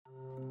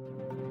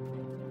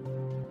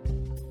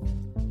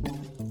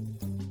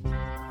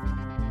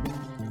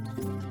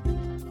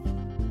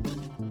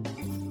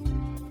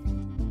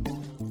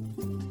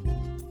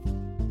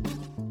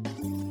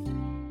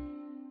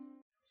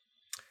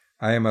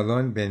I am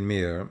Alon Ben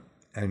Meir,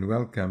 and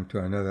welcome to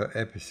another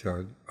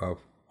episode of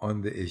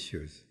On the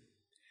Issues.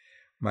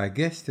 My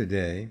guest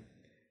today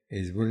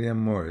is William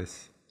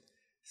Morris,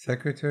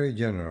 Secretary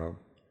General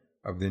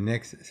of the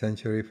Next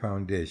Century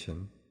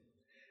Foundation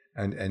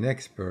and an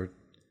expert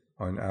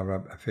on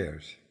Arab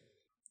affairs.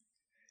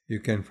 You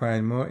can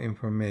find more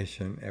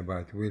information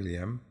about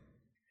William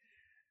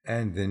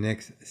and the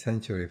Next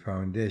Century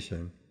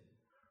Foundation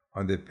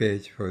on the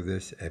page for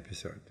this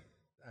episode.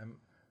 I'm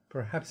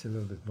perhaps a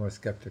little bit more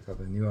skeptical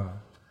than you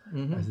are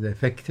as the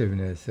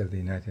effectiveness of the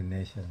United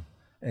Nations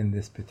in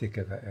this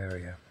particular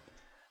area,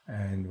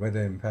 and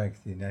whether in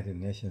fact the United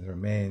Nations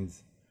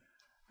remains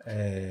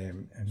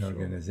an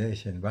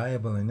organization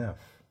viable enough.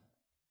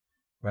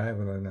 I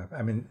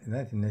mean, the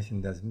United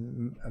Nations does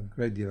a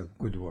great deal of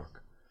good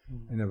work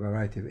in a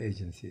variety of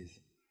agencies.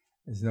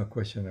 There's no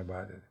question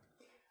about it.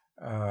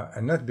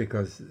 And not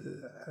because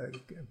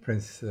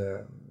Prince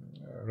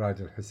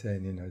Raj Al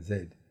Hussein,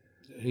 Zaid,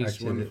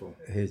 he's wonderful.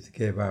 He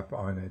gave up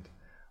on it.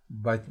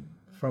 But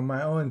from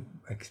my own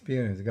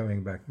experience,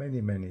 going back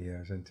many, many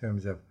years, in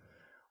terms of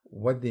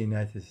what the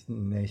United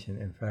Nations,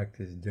 in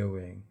fact, is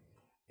doing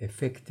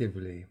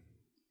effectively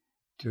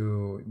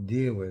to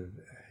deal with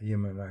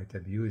human rights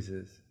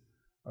abuses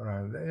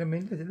around. I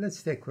mean,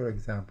 let's take, for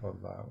example,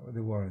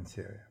 the war in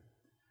Syria.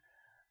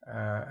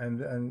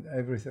 And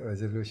every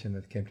resolution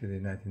that came to the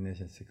United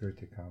Nations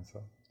Security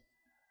Council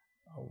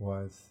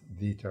was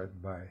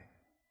vetoed by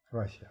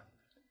Russia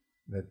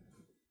that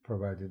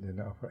provided an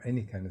offer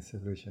any kind of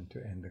solution to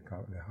end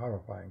the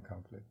horrifying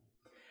conflict.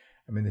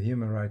 I mean, the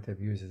human rights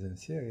abuses in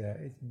Syria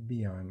is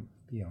beyond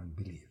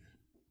belief.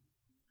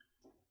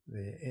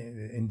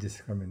 The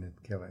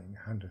indiscriminate killing,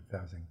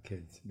 100,000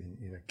 kids being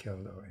either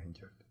killed or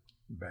injured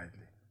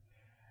badly.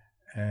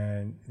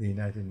 And the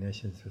United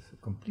Nations was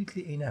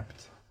completely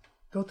inept,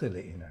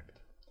 totally inept,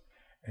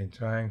 in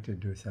trying to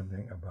do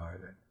something about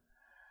it.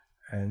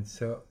 And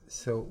so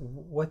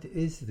what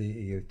is the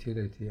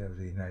utility of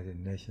the United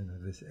Nations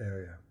in this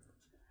area?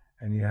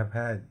 And you have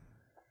had,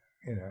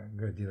 a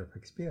great deal of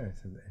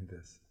experience in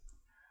this.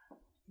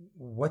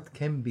 What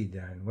can be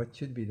done? What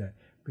should be done?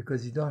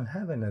 Because you don't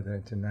have another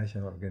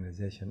international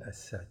organization as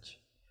such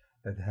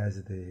that has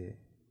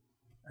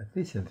at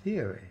least in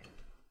theory,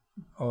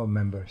 all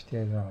member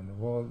states around the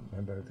world,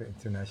 member of the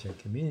international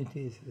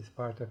communities is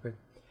part of it,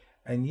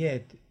 and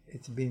yet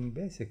it's been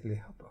basically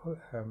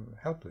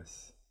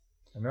helpless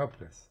and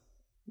hopeless.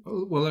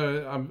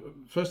 Well,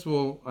 first of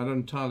all, I don't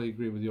entirely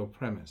agree with your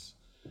premise,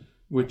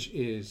 which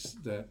is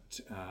that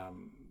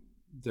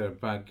there are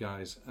bad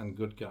guys and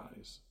good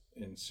guys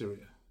in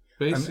Syria.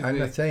 Basically, I'm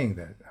not saying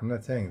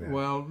that.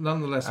 Well,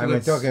 nonetheless,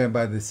 I'm talking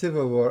about the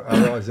civil war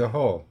as a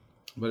whole.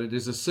 But it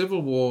is a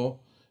civil war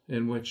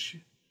in which,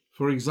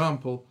 for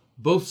example,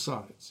 both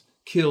sides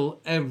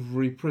kill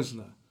every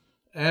prisoner.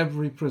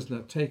 Every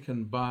prisoner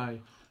taken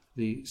by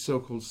the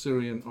so-called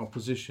Syrian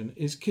opposition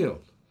is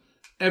killed.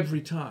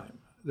 Every time.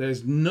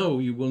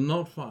 You will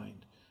not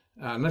find,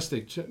 unless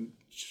they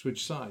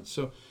switch sides.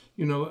 So,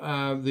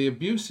 the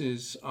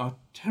abuses are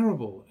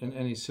terrible in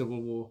any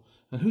civil war.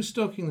 And who's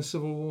stoking the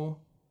civil war?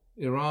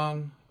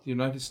 Iran, the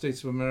United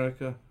States of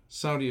America,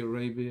 Saudi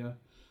Arabia,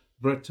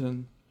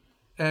 Britain,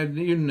 and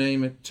you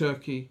name it,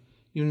 Turkey,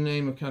 you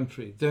name a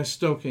country. They're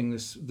stoking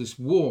this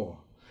war.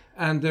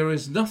 And there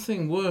is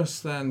nothing worse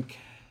than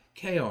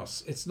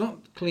chaos. It's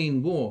not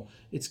clean war,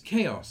 it's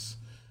chaos.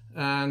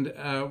 And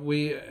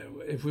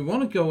if we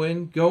want to go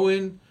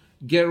in,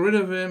 get rid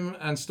of him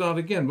and start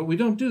again. But we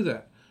don't do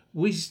that.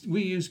 We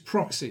use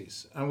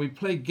proxies and we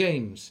play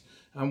games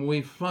and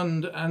we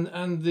fund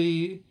and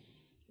the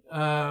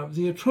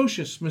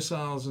atrocious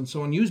missiles and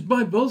so on used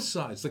by both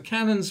sides, the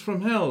cannons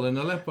from hell in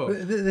Aleppo.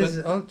 This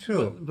is all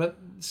true. But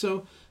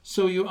so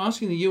you're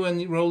asking the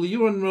UN role. The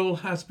UN role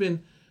has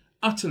been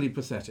utterly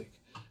pathetic.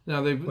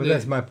 Now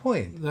that's my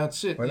point.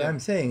 That's it. What I'm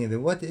saying is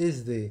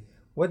that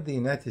what the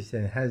United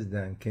States has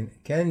done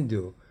can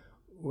do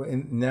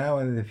now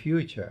and in the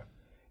future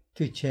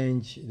to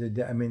change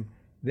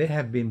they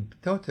have been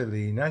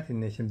totally, United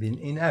Nations been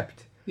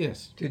inept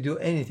to do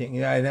anything.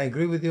 And I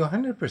agree with you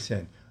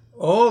 100%.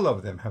 All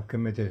of them have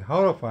committed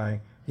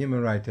horrifying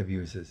human rights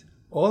abuses,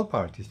 all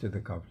parties to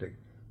the conflict,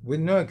 with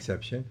no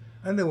exception.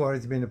 And the war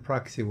has been a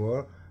proxy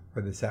war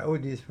for the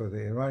Saudis, for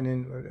the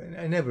Iranian,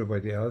 and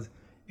everybody else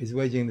is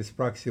waging this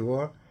proxy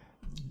war,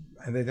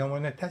 and they don't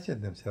want to touch it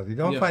themselves. You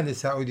don't find a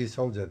Saudi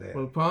soldier there.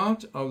 Well,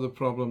 part of the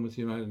problem with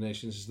the United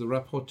Nations is the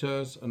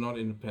rapporteurs are not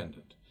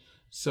independent.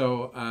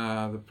 So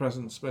the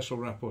present special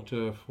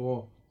rapporteur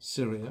for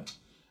Syria,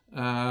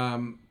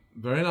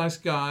 very nice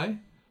guy,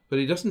 but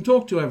he doesn't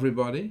talk to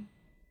everybody.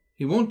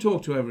 He won't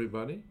talk to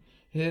everybody.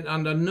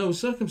 Under no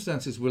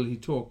circumstances will he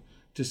talk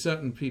to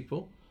certain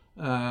people.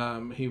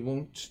 He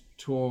won't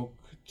talk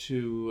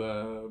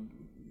to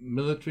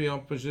military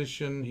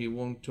opposition. He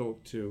won't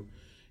talk to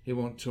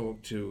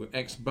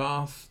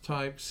ex-Ba'ath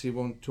types. He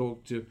won't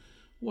talk to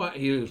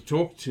he'll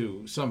talk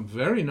to some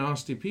very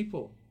nasty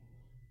people,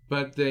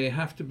 but they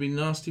have to be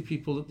nasty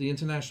people that the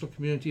international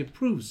community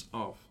approves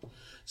of.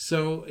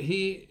 So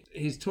he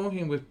he's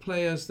talking with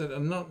players that are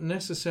not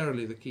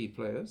necessarily the key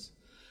players.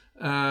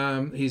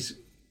 He's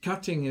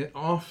cutting it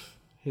off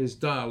his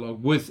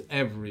dialogue with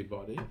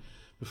everybody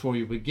before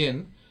you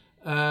begin,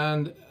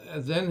 and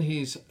then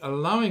he's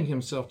allowing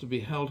himself to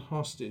be held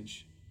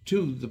hostage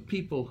to the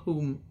people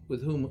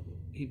with whom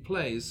he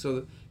plays, so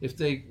that if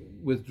they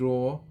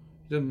withdraw,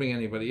 he doesn't bring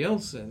anybody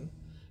else in,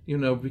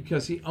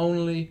 because he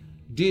only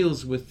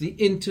deals with the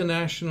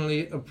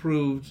internationally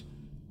approved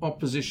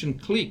opposition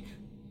clique.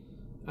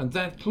 And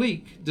that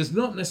clique does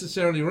not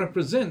necessarily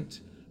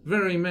represent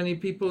very many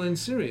people in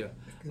Syria.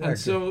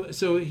 Exactly. And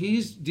so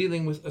he's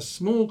dealing with a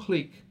small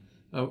clique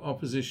of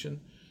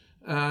opposition.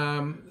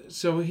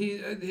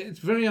 It's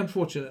very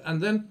unfortunate.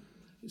 And then,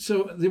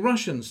 so the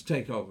Russians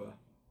take over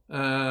in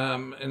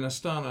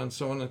Astana and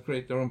so on, and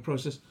create their own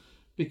process,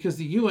 because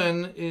the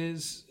UN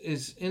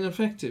is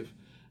ineffective.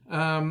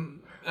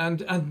 And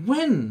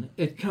when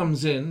it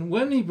comes in,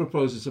 when he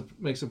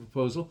makes a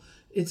proposal,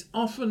 it's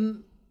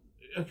often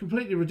a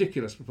completely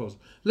ridiculous proposal.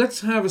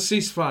 Let's have a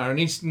ceasefire in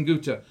Eastern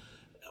Ghouta.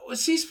 A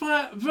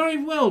ceasefire,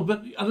 very well,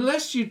 but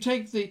unless you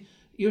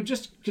you're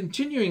just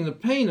continuing the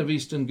pain of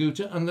Eastern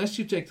Ghouta, unless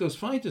you take those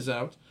fighters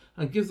out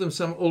and give them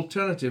some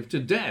alternative to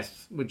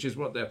death, which is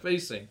what they're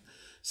facing.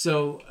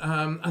 So,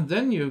 and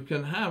then you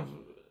can have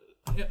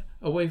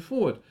a way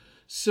forward.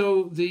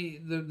 So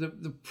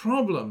the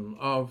problem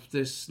of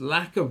this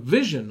lack of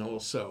vision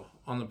also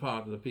on the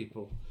part of the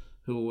people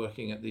who are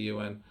working at the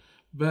UN.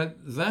 But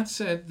that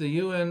said, the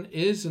UN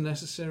is a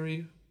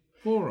necessary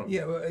forum.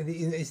 Yeah, well,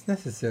 it's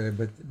necessary,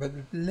 but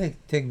let's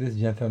take this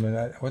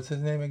gentleman. What's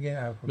his name again?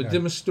 I forgot. But de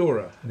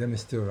Mistura. De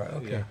Mistura,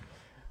 okay.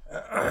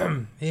 Yeah.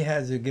 He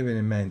has given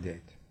a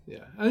mandate.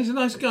 Yeah, and he's a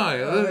nice guy.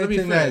 He's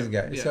a nice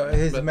guy. Yeah, so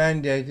his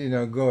mandate,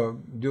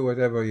 go do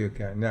whatever you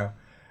can. Now,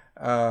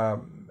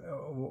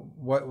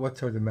 what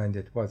sort of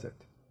mandate was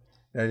it?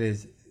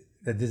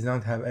 That does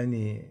not have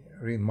any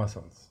real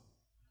muscles.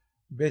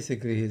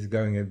 Basically, he's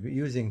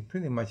using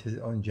pretty much his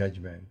own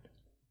judgment,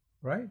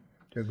 right?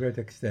 To a great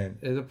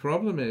extent. The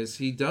problem is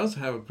he does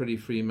have a pretty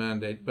free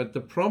mandate, but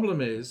the problem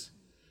is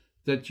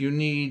that you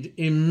need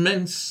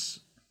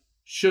immense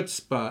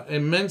chutzpah,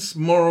 immense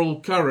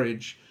moral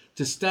courage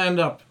to stand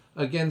up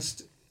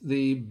against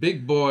the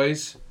big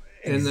boys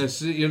in the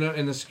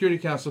Security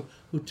Council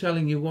who are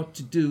telling you what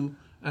to do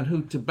and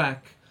who to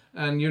back.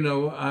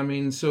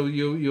 And so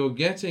you're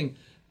getting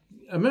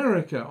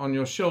America on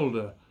your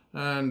shoulder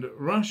and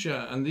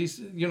Russia and these,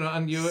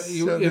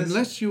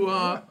 unless you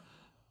are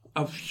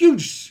of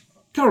huge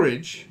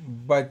courage.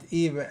 But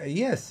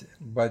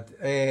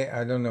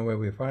I don't know where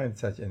we find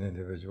such an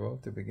individual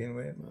to begin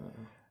with,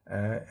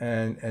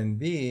 and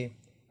B,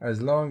 as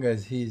long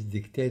as he's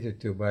dictated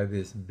to by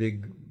these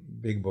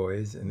big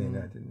boys in the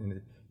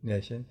United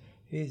Nations,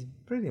 he's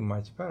pretty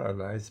much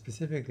paralyzed.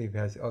 Specifically, if he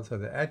has also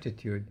the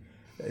attitude.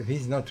 If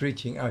he's not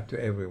reaching out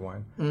to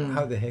everyone,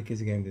 how the heck is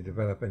he going to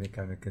develop any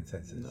kind of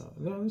consensus?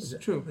 No, this is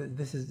true.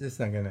 This is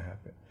not going to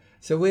happen.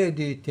 So where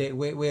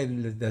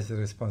does the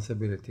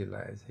responsibility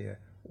lies here?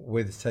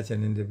 With such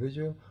an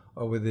individual,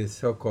 or with the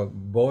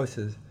so-called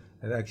bosses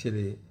that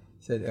actually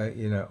said,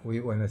 we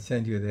want to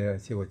send you there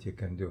and see what you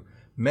can do.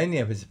 Many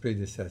of his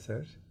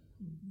predecessors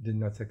did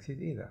not succeed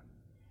either.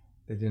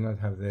 They did not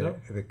have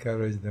the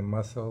courage, the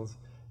muscles,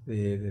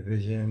 the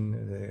vision,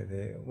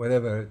 the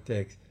whatever it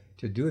takes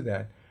to do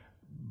that.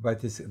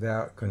 But they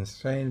are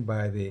constrained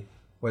by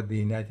what the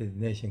United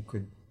Nations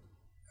could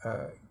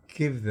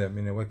give them,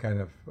 what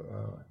kind of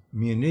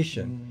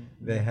munition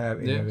they have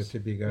in order to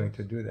be going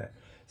to do that.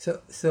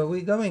 So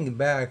we're going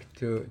back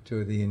to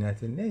the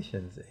United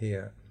Nations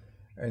here,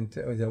 and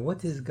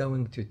what is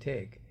going to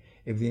take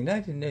if the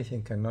United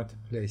Nations cannot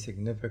play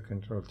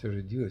significant role to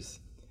reduce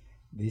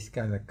this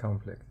kind of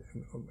conflict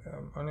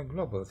on a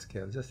global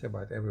scale, just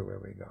about everywhere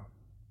we go.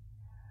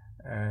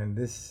 And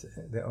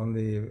the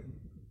only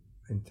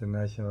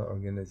international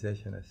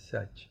organization as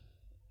such.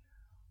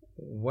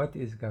 What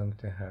is going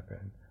to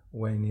happen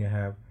when you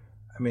have,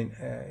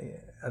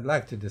 I'd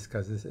like to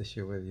discuss this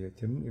issue with you.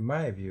 In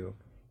my view,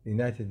 the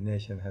United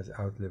Nations has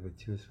outlived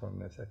its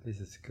usefulness, at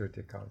least the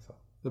Security Council.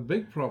 The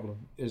big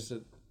problem is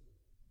that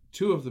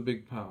two of the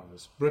big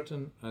powers,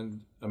 Britain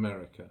and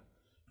America,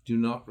 do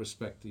not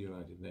respect the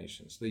United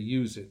Nations. They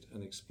use it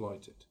and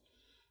exploit it.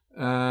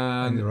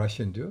 And the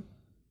Russians do?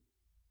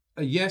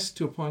 Yes,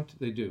 to a point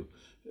they do.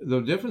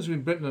 The difference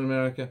between Britain and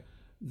America,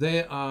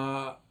 they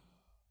are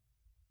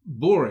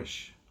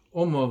boorish,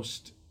 they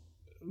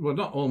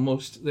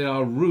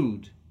are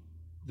rude.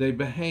 They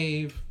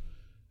behave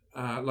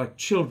like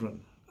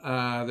children.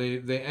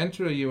 They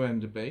enter a UN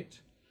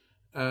debate,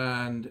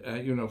 and,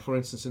 for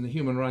instance, in the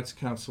Human Rights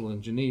Council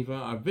in Geneva,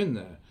 I've been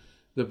there.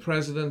 The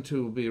president,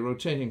 who will be a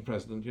rotating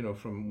president,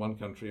 from one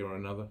country or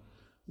another,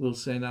 will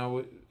say,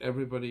 now,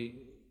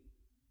 everybody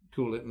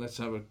cool it and let's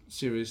have a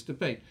serious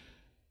debate.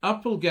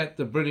 Up will get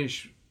the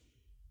British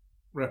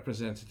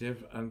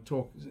representative and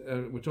talk.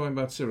 We're talking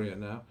about Syria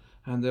now,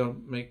 and they'll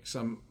make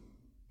some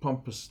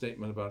pompous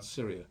statement about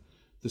Syria,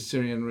 the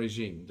Syrian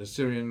regime, the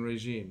Syrian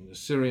regime, the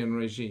Syrian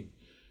regime.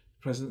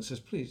 The president says,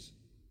 please.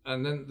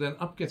 And then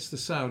up gets the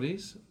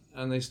Saudis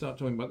and they start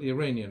talking about the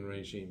Iranian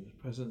regime.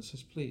 The president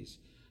says, please.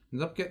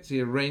 And up gets the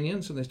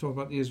Iranians, and they talk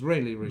about the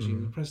Israeli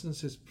regime. The president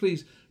says,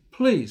 please,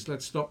 please,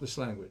 let's stop this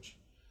language.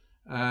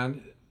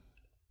 And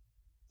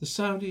the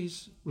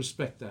Saudis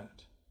respect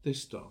that. They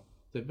stop.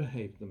 They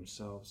behave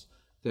themselves.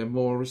 They're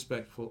more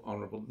respectful,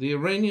 honorable. The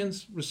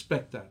Iranians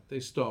respect that. They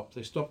stop.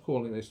 They stop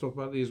calling. They talk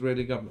about the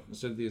Israeli government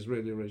instead of the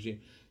Israeli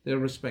regime. They're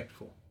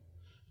respectful.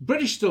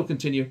 British still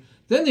continue.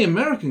 Then the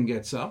American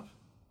gets up.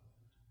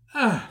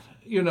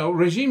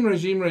 Regime,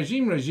 regime,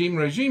 regime, regime,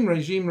 regime,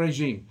 regime,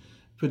 regime.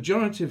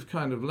 Pejorative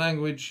kind of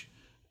language.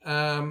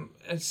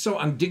 It's so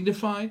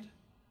undignified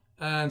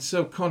and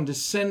so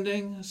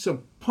condescending,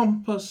 so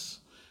pompous.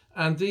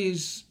 And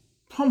these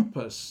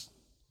pompous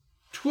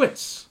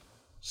twits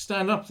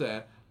stand up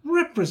there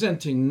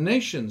representing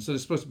nations that are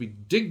supposed to be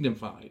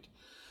dignified.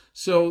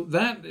 So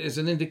that is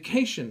an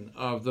indication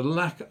of the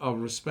lack of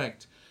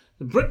respect.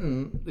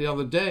 Britain, the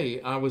other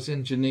day, I was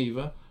in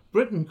Geneva,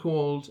 Britain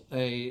called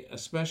a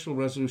special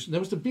resolution.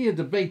 There was to be a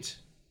debate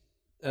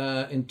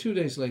in 2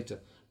 days later.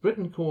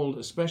 Britain called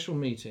a special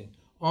meeting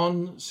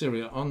on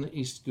Syria, on the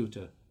East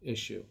Ghouta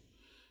issue.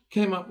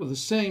 Came up with the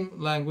same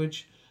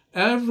language.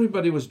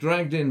 Everybody was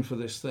dragged in for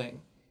this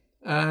thing.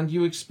 And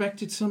you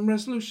expected some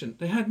resolution.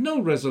 They had no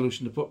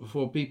resolution to put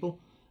before people,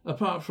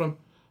 apart from,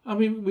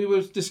 we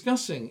were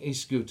discussing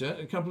East Ghouta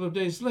a couple of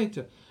days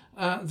later.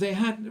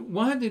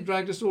 Why had they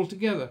dragged us all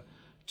together?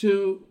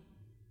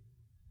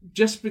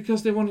 Just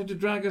because they wanted to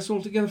drag us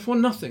all together for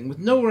nothing, with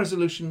no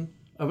resolution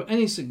of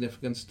any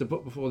significance to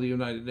put before the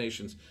United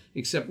Nations,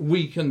 except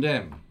we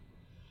condemn.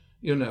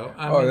 We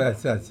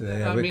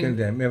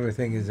condemn.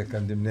 Everything is a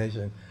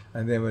condemnation,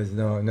 and there was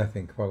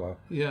nothing follow.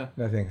 Yeah.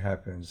 Nothing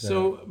happened.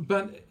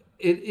 But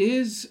it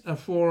is a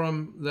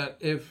forum that,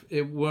 if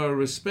it were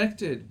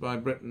respected by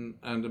Britain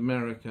and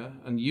America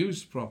and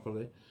used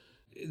properly,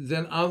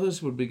 then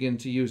others would begin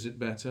to use it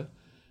better.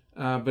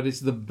 But it's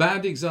the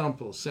bad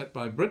example set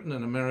by Britain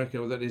and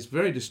America that is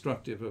very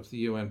destructive of the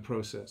UN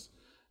process.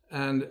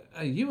 And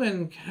a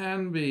UN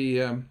can be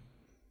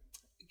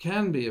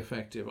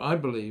effective, I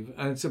believe,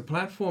 and it's a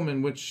platform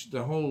in which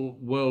the whole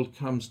world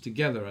comes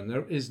together, and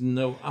there is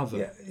no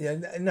other.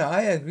 No,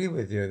 I agree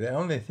with you. The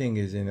only thing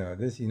is,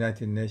 this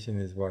United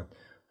Nations is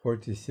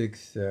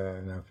 46,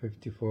 now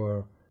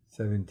 54,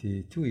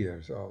 72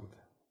 years old.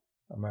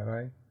 Am I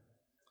right?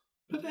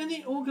 But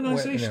any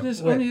organization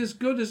is only as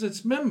good as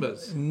its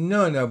members.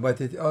 No, but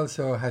it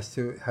also has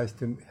to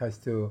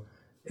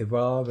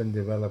evolve and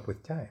develop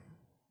with time.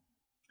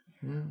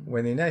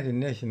 When the United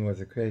Nations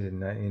was created,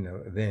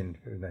 then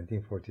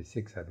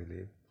 1946, I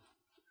believe,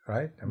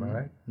 right? Am I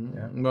right?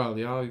 Yeah. Well,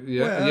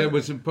 it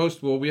was in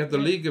post-war. We had the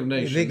League of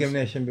Nations. League of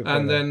Nations before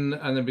and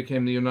then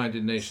became the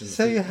United Nations.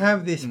 So you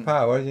have these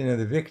powers,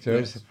 the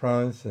victors, yes.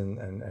 France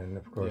and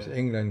of course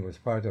England was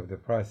part of the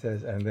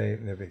process, and they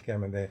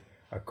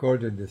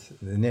accorded the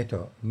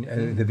NATO,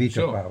 the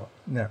veto power.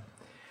 Now,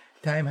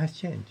 time has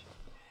changed.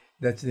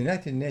 That the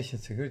United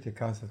Nations Security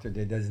Council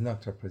today does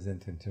not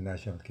represent the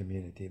international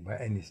community by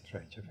any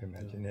stretch of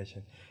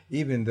imagination,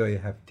 even though you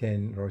have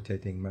 10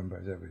 rotating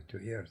members every 2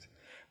 years.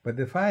 But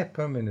the 5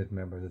 permanent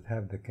members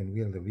that can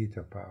wield the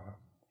veto power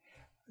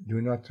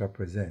do not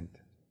represent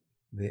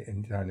the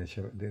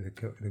international,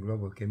 the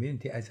global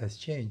community, as has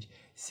changed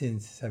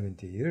since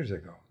 70 years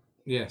ago.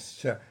 Yes.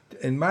 So,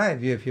 in my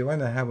view, if you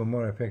want to have a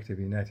more effective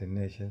United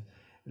Nations,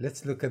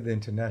 let's look at the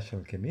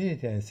international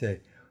community and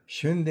say,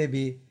 shouldn't there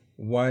be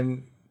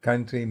one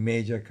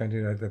major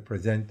country that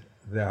represent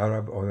the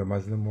Arab or the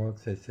Muslim world,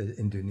 say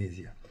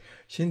Indonesia?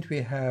 Shouldn't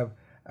we have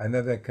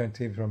another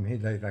country from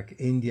here, like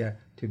India,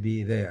 to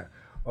be there,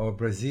 or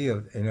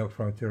Brazil,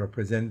 to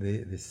represent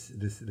as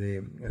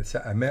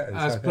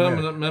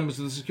permanent members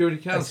of the Security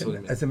Council?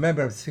 As a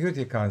member of the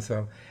Security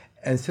Council,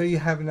 and so you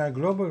have now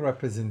global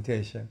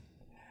representation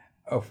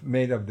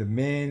made of the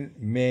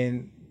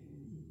main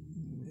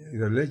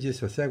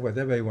religious or sect,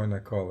 whatever you want to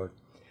call it,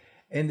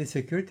 in the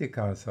Security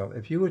Council.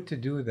 If you were to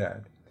do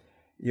that,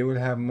 you will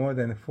have more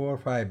than 4 or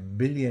 5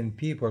 billion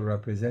people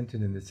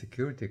represented in the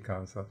Security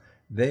Council.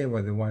 They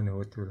were the one who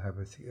will have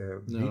a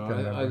veto.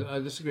 I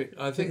disagree.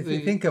 I think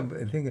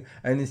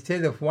and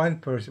instead of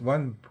one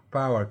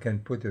power can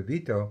put a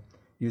veto,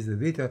 use the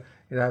veto,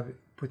 you'll have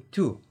put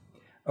 2.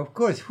 Of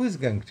course, who's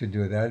going to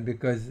do that?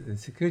 Because the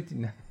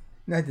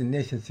United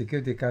Nations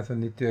Security Council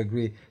need to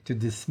agree to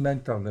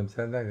dismantle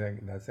themselves.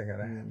 That's not going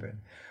to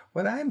happen.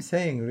 What I'm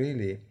saying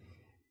really,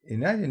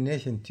 United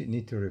Nations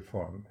need to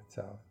reform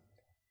itself.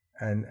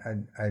 And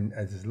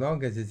as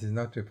long as it is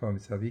not reformed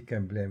itself, we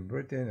can blame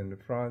Britain and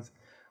France.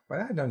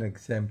 But I don't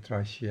exempt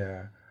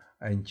Russia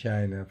and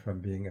China from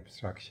being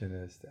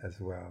obstructionist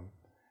as well.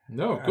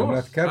 No, of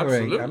course.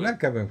 I'm not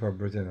covering for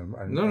Britain.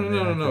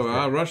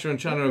 No. Russia and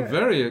China are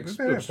very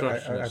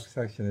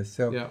obstructionist.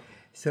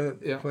 So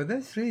for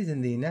this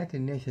reason, the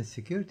United Nations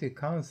Security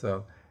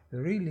Council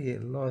really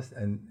lost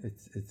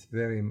its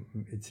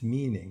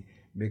meaning,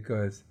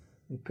 because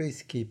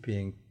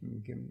peacekeeping,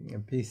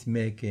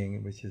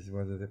 peacemaking, which is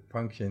one of the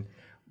function,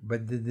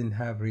 but they didn't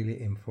have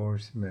really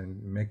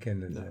enforcement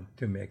mechanism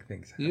to make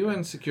things The happen.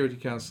 UN Security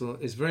Council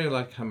is very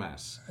like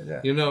Hamas.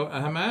 Yeah. You know,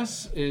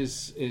 Hamas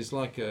is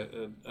like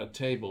a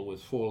table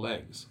with four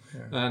legs,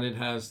 and it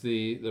has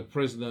the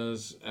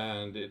prisoners,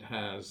 and it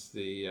has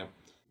the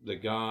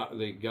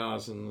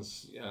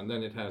Gazans, and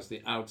then it has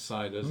the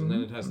outsiders, and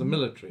then it has the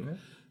military,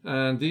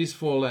 and these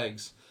four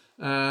legs,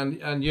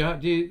 and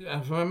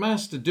for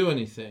Hamas to do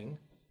anything,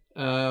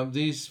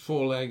 these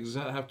four legs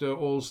have to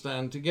all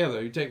stand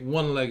together. You take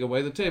one leg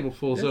away, the table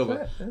falls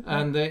over,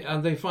 and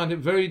they find it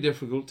very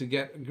difficult to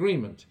get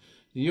agreement.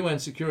 The UN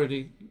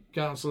Security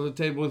Council is a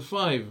table with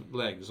 5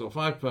 legs or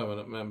 5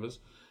 permanent members,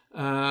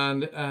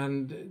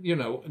 and you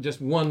know,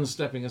 just one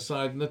stepping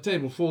aside and the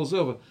table falls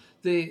over.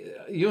 The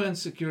UN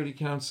Security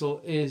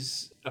Council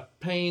is a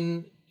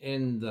pain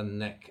in the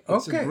neck.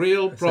 It's a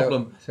real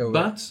problem,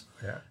 but.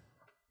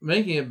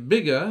 Making it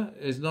bigger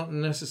is not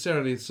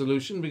necessarily the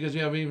solution, because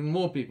you have even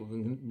more people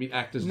who can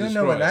act as destroyers.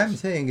 No, what I'm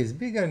saying is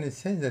bigger in the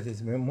sense that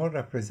it's more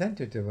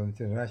representative of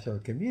the international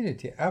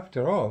community.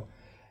 After all,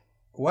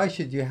 why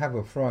should you have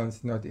a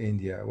France, not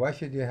India? Why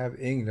should you have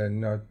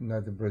England,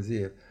 not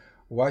Brazil?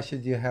 Why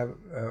should you have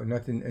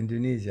not in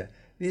Indonesia?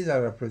 These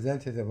are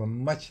representative of a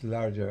much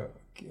larger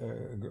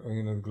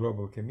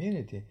global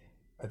community.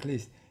 At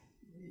least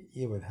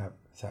you would have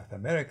South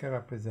America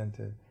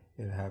represented,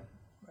 you'd have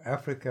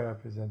Africa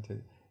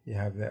represented, you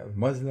have the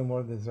Muslim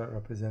world is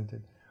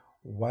represented.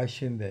 Why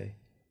shouldn't they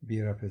be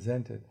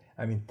represented?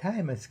 I mean,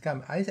 time has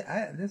come.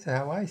 That's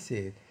how I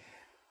see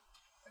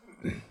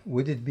it.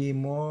 Would it be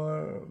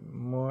more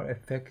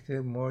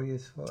effective, more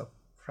useful?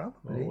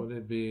 Probably. Or would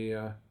it be?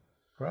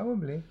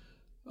 Probably.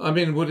 I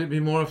mean, would it be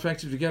more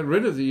effective to get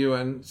rid of the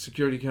UN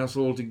Security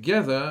Council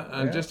altogether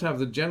and just have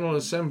the General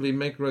Assembly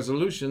make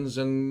resolutions?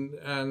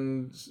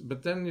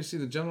 But then you see,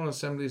 the General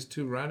Assembly is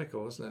too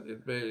radical, isn't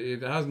it?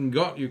 It hasn't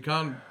got. You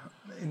can't.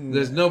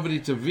 There's nobody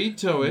to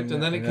veto it,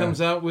 and then it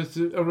comes out with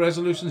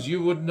resolutions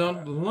you would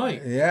not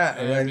like.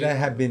 Yeah, they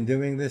have been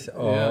doing this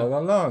all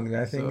along.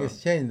 Nothing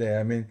has changed there.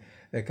 I mean,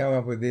 they come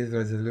up with these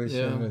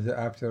resolutions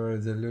after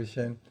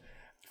resolution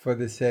for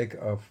the sake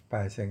of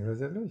passing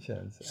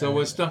resolutions. So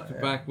we're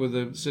stuck back with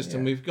the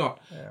system we've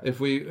got. If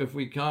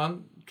we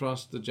can't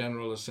trust the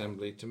General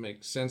Assembly to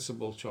make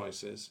sensible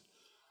choices,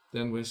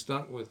 then we're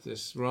stuck with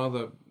this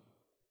rather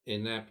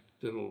inept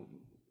little.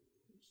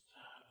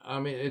 I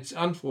mean, it's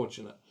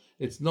unfortunate.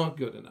 It's not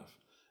good enough,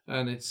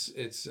 and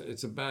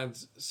it's a bad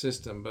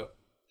system. But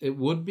it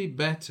would be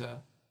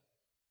better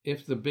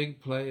if the big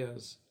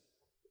players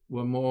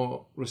were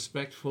more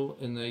respectful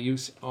in their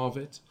use of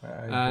it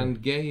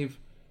and gave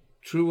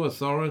true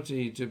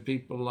authority to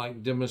people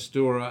like de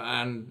Mistura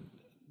and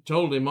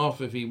told him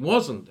off if he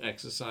wasn't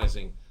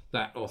exercising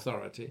that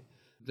authority.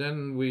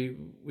 Then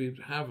we'd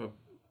have a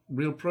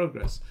real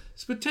progress.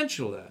 There's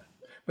potential there.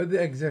 But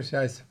the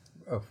exercise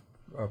of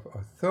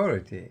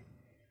authority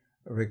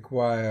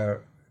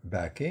require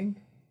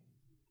backing,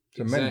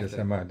 tremendous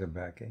amount of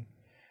backing,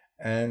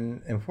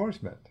 and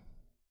enforcement.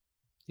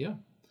 Yeah.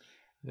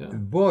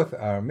 Both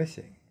are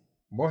missing.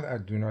 Both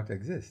do not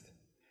exist.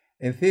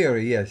 In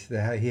theory, yes,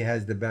 he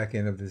has the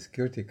backing of the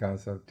Security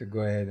Council to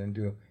go ahead and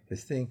do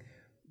his thing,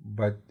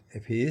 but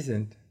if he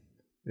isn't,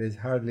 there's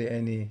hardly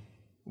any.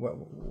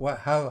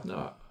 How?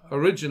 No.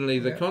 Originally,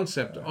 the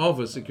concept of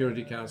a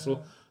Security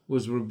Council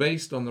was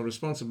based on the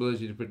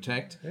responsibility to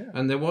protect,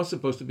 and there was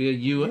supposed to be a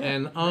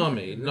UN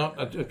army, not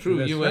a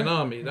true UN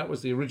army. That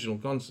was the original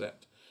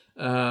concept.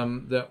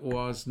 That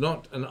was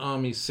not an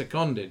army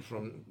seconded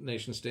from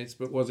nation states,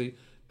 but was a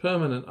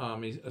permanent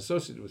army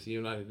associated with the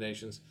United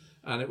Nations,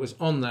 and it was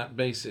on that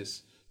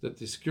basis that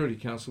the Security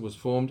Council was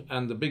formed,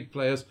 and the big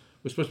players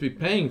were supposed to be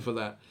paying for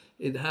that.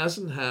 It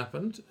hasn't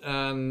happened,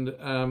 and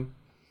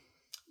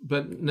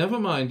but never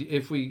mind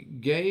if we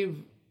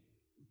gave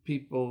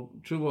people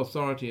true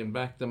authority and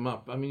back them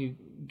up. I mean, you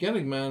get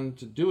a man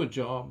to do a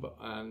job,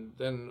 and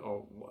then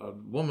or a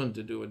woman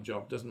to do a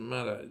job, doesn't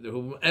matter.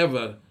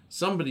 Whoever,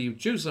 you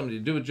choose somebody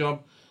to do a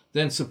job,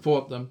 then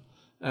support them,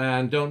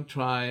 and don't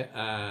try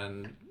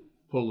and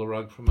pull the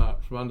rug from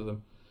under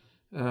them.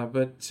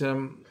 But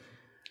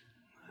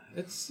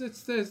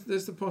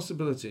there's the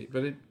possibility.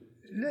 But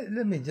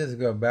let me just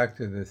go back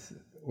to this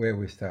where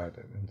we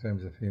started in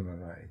terms of human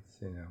rights.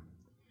 You know,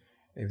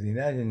 if the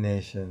United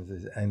Nations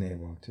is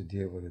unable to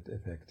deal with it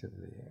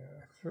effectively,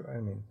 I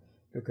mean,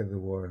 look at the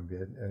war in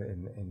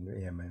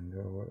Yemen,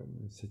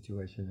 the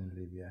situation in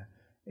Libya,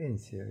 in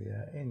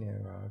Syria, in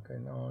Iraq,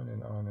 and on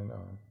and on and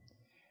on.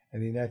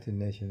 And the United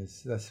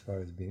Nations thus far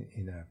has been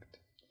inept.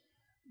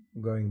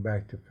 Going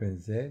back to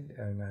Prince Zaid,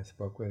 and I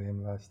spoke with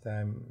him last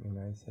time, and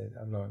I said,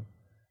 alone,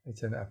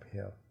 it's an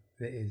uphill.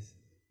 There is,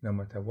 no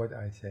matter what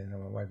I say,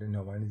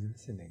 no one is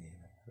listening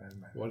even.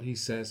 What he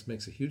says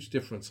makes a huge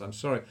difference. I'm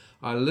sorry.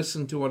 I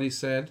listened to what he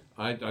said.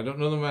 I don't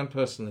know the man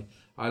personally.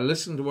 I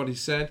listened to what he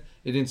said.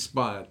 It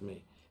inspired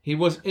me. He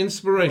was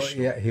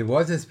inspirational. Yeah, he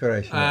was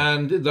inspirational.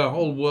 And the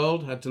whole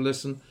world had to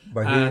listen.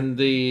 But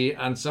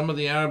and some of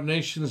the Arab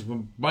nations were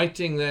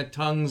biting their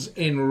tongues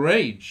in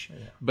rage,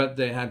 but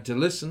they had to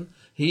listen.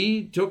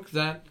 He took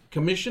that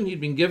commission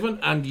he'd been given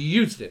and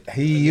used it.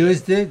 He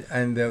used it,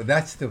 and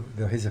that's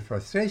his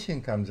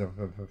frustration comes of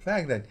the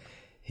fact that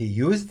he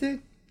used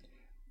it,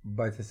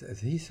 but as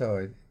he saw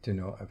it, to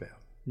no avail.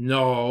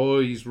 No,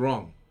 he's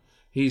wrong.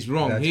 He's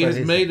wrong. That's He what has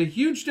he made said. a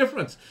huge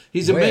difference.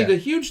 He's Where? made a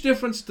huge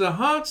difference to the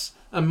hearts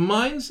and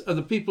minds of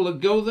the people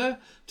that go there,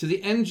 to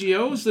the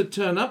NGOs that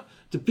turn up,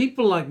 to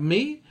people like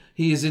me.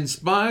 He has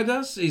inspired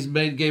us.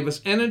 Gave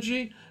us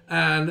energy,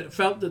 and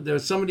felt that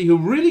there's somebody who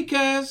really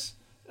cares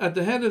at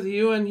the head of the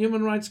UN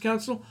Human Rights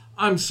Council.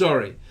 I'm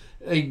sorry.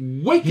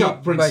 Wake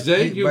up, Prince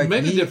Zaid. You've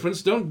made a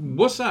difference. Don't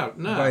wuss out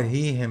now. But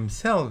he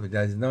himself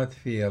does not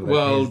feel that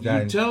Well, he's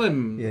done. you tell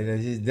him. Yeah, that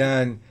he's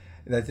done.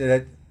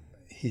 That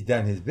he's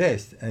done his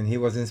best, and he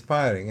was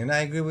inspiring. And I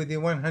agree with you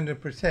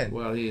 100%.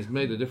 Well, he has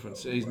made a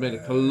difference. He's made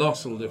a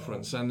colossal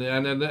difference. And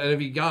if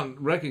he can't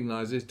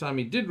recognize it, it's time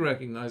he did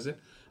recognize it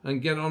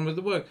and get on with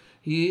the work.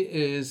 He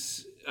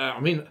is,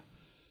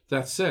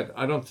 that said,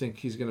 I don't think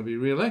he's going to be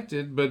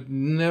re-elected, but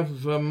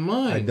never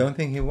mind. I don't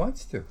think he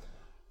wants to.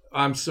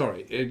 I'm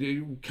sorry.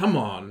 Come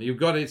on.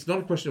 It's not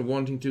a question of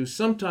wanting to.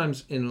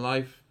 Sometimes in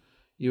life,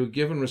 you're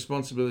given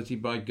responsibility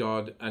by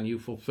God and you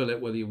fulfill it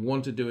whether you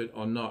want to do it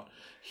or not.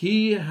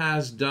 He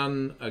has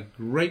done a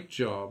great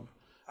job,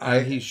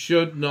 and he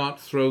should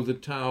not throw the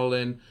towel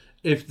in.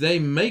 If they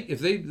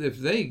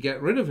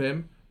get rid of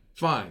him,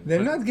 fine.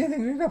 They're not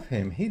getting rid of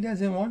him. He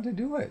doesn't want to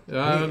do it. He's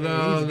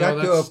No,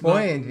 got to a that's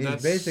point. He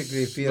that's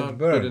basically feels not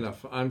burned. good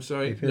enough. I'm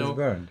sorry. He feels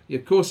burned.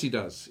 Of course he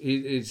does.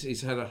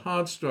 He's had a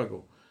hard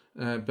struggle,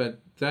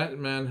 but that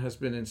man has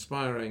been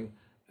inspiring,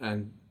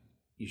 and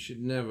you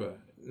should never.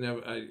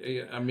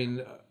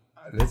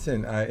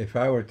 Listen, if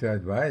I were to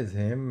advise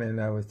him, and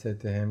I would say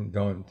to him,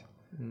 don't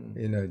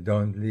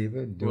leave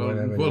it. Do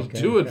whatever you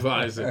can. Do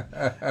advise him.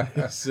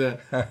 Him.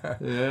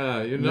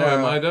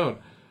 I don't.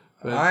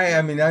 But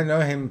I know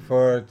him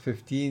for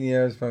 15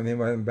 years, from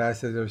him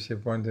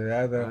ambassadorship one to the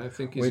other. I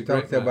think he's we a great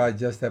talked man. about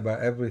just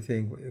about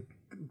everything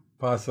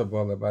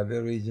possible about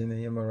the region,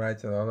 human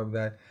rights, and all of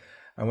that.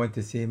 I went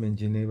to see him in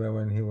Geneva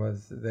when he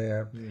was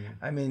there.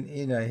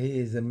 He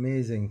is an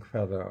amazing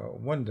fellow,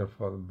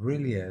 wonderful,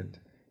 brilliant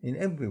in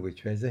every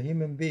which way. He's a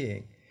human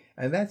being,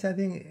 and that's, I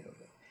think,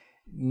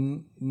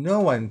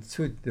 no one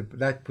suits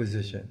that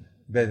position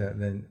better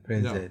than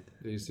Prince Zaid.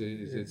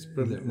 It's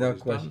brilliant. No what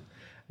he's question. done.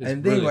 It's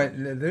And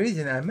brilliant. then the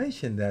reason I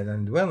mentioned that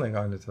and dwelling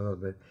on it a little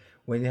bit,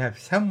 when you have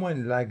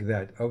someone like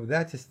that, of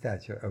that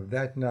stature, of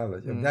that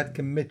knowledge, of that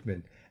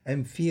commitment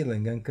and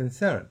feeling and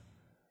concern,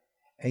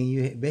 and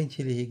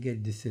eventually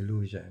get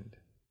disillusioned.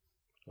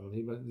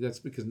 Well, that's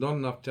because not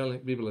enough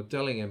people are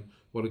telling him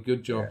what a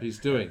good job he's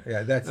doing.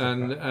 Yeah, that's the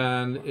problem.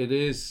 and it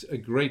is a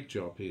great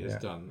job he has Yeah,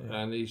 done,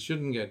 and he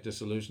shouldn't get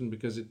disillusioned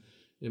because it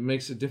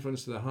makes a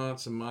difference to the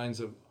hearts and minds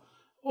of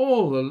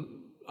all the.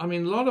 I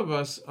mean, a lot of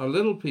us are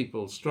little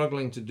people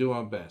struggling to do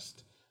our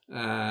best,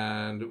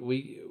 and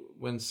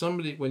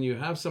when you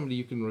have somebody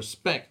you can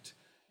respect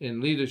in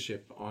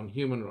leadership on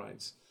human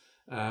rights,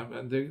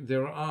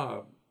 there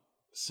are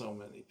so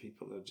many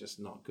people that are just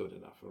not good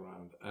enough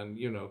around, and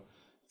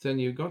then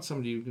you've got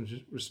somebody you can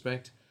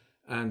respect,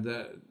 and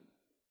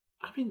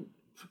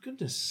for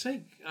goodness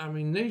sake,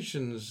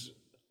 nations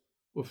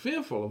were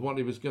fearful of what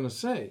he was going to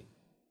say.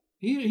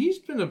 He's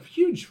been a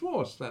huge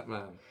force, that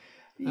man.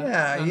 But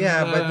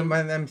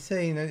I'm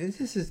saying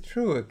this is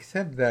true,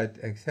 except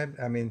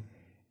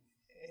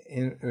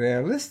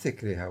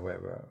realistically,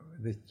 however,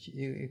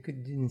 you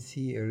didn't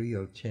see a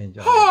real change.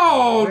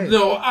 No!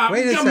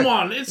 Come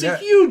on! It's a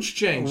huge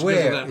change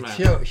because of that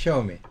man.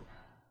 Show me.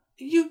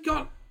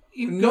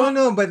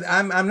 No, but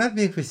I'm not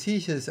being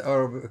facetious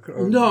or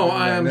no,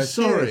 I am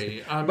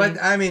serious.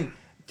 sorry.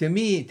 To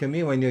me,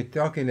 when you're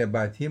talking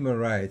about human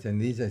rights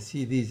and I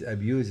see these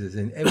abuses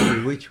in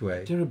every which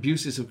way. There are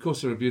abuses, of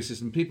course there are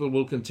abuses, and people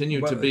will continue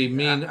to be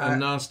mean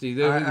and nasty.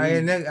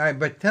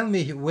 But tell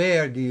me,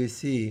 where do you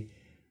see?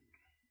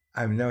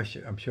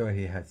 I'm sure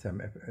he had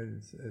some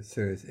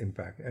serious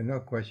impact, no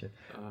question.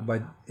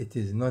 But it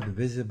is not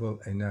visible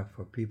enough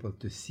for people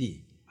to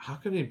see. How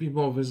can it be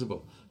more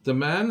visible? The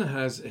man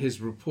his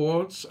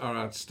reports are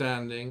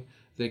outstanding.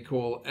 They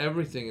call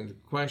everything into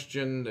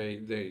question. They're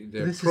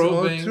this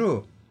probing. Is all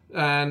true.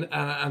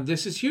 And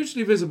this is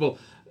hugely visible.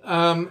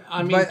 But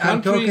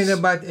I'm talking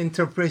about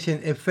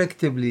interpretation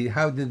effectively.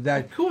 How did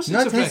that? Of course,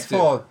 not it's his effective.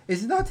 fault.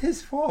 It's not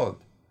his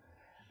fault.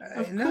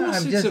 Of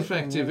course, it's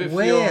effective.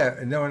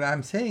 What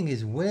I'm saying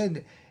is where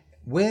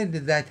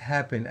did that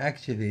happen?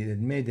 Actually, it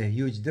made a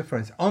huge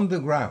difference on the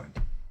ground.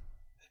 It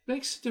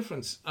makes a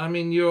difference.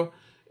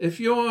 If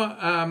you're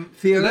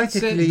theoretically, let's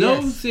say,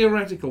 no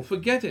theoretical,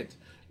 forget it.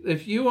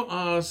 If you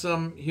are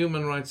some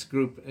human rights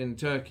group in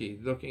Turkey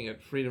looking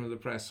at freedom of the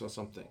press or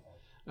something,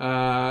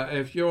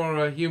 if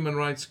you're a human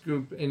rights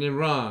group in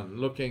Iran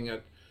looking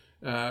at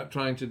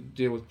trying to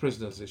deal with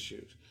prisoners'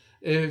 issues,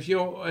 If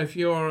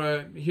you're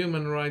a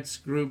human rights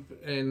group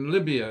in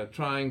Libya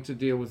trying to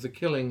deal with the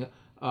killing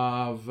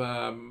of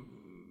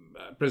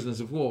prisoners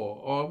of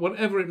war, or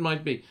whatever it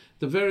might be,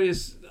 the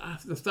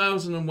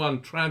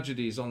 1,001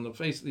 tragedies on the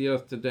face of the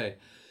earth today,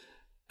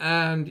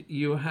 and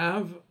you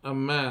have a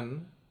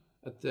man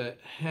at the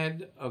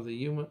head of the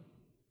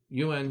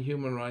UN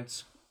Human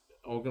Rights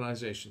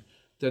Organization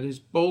that is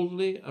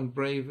boldly and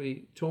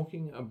bravely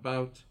talking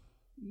about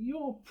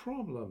your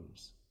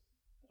problems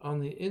on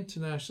the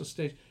international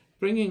stage,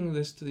 bringing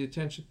this to the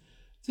attention,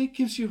 it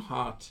gives you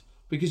heart,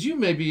 because you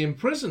may be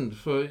imprisoned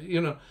for,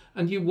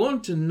 and you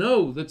want to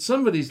know that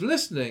somebody's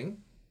listening.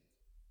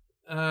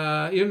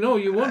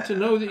 You want to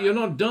know that you're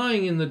not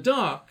dying in the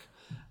dark.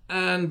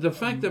 And the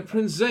fact that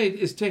Prince Zaid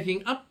is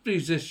taking up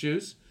these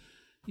issues,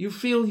 you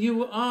feel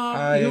you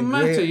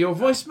matter, your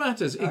voice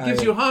matters. It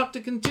gives you heart to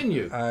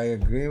continue. I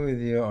agree with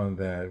you on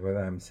that. What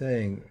I'm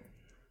saying,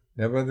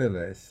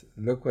 nevertheless,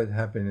 look what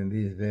happened in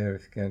these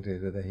various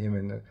countries where the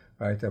human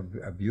rights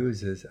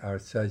abuses are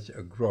such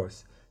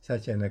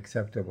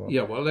unacceptable.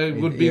 Yeah, well, it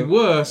would be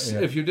worse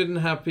if you didn't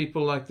have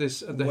people like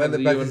this at the head of the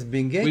UN. But it's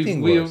been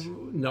getting worse.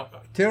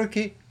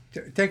 Turkey,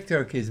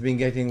 it's been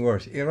getting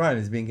worse. Iran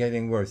has been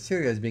getting worse.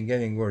 Syria has been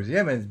getting worse.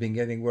 Yemen has been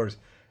getting worse.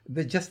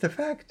 That's just a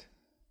fact.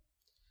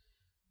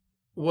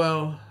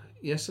 Well,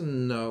 yes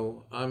and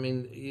no. I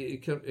mean,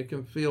 it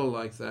can feel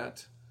like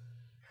that.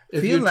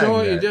 If Feel you're like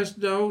talking, that? just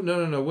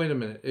no. Wait a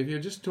minute. If you're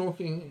just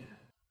talking,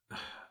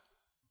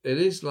 it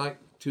is like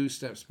 2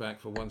 steps back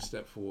for 1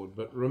 step forward.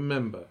 But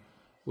remember,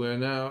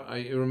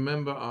 I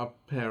remember our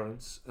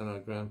parents and our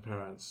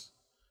grandparents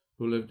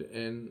who lived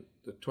in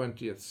the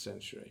 20th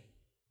century,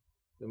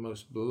 the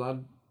most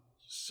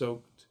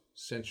blood-soaked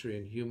century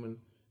in human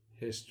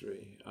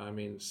history. I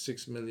mean,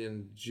 6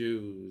 million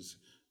Jews,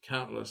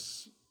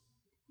 countless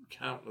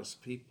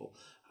people.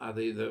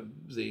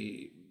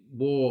 The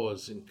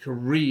wars in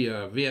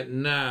Korea,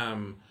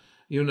 Vietnam,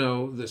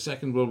 the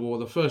Second World War,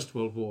 the First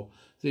World War,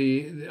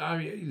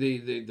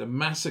 the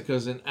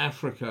massacres in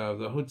Africa,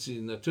 the Hutsi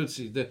and the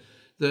Tutsi,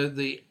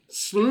 the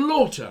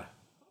slaughter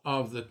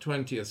of the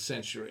 20th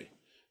century,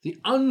 the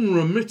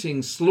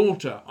unremitting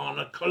slaughter on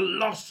a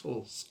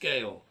colossal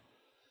scale.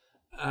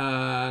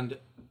 And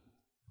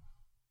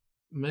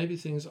maybe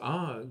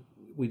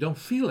we don't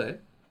feel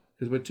it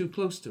because we're too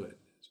close to it,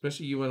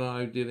 especially you and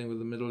I dealing with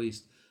the Middle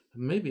East.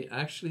 Maybe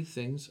actually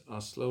things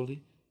are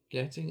slowly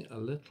getting a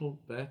little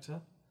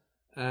better.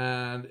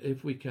 And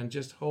if we can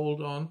just hold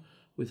on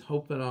with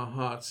hope in our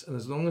hearts, and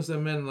as long as there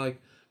are men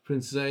like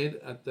Prince Zaid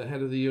at the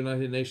head of the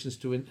United Nations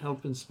to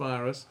help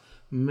inspire us,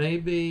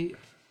 maybe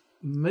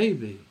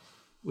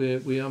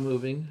we are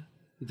moving.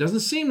 It doesn't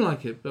seem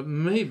like it, but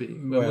maybe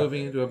we're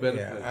moving into a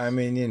better place. I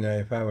mean,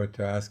 if I were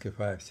to ask you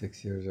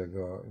 5-6 years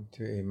ago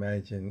to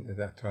imagine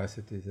the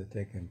atrocities that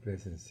taken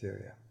place in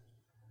Syria,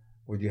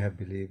 would you have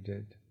believed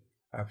it?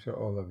 After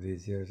all of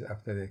these years,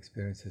 after the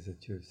experiences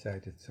that you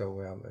cited so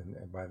well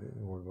by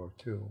World War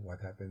II, what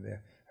happened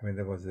there? I mean,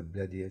 that was the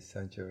bloodiest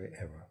century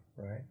ever,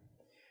 right?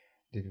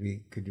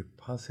 Could you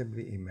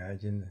possibly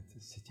imagine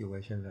a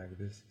situation like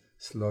this,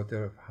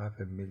 slaughter of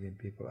 500,000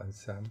 people and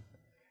some,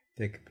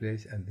 take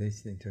place, and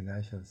this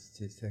international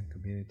citizen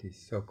community,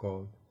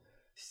 so-called,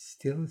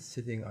 still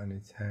sitting on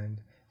its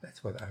hand?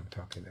 That's what I'm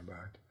talking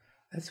about.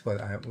 That's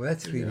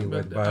really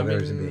what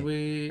bothers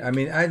me. I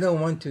mean, I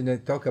don't want to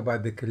talk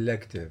about the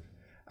collective.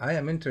 I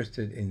am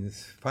interested in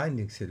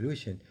finding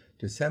solution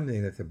to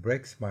something that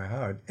breaks my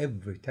heart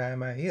every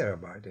time I hear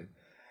about it.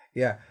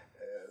 Yeah,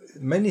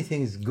 many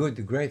things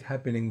great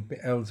happening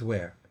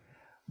elsewhere.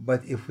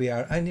 But if we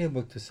are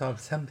unable to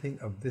solve something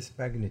of this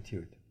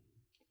magnitude,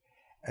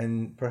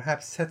 and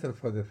perhaps settle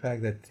for the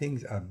fact that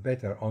things are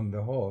better on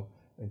the whole,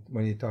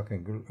 when you're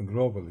talking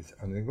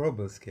on a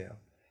global scale,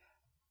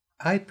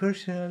 I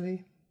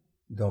personally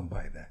don't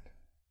buy that.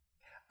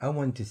 I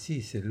want to see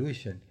a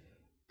solution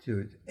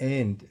to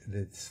end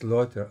the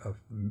slaughter of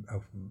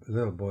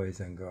little boys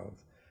and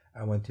girls.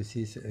 I want to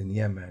see it in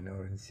Yemen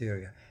or in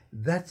Syria.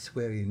 That's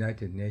where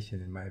United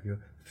Nations, in my view,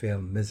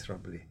 failed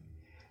miserably.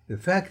 The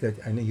fact that,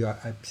 and you are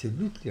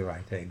absolutely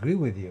right, I agree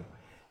with you,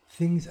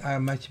 things are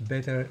much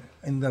better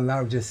in the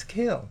larger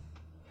scale.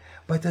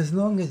 But as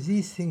long as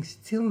these things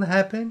still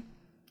happen,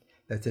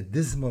 that's a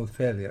dismal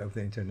failure of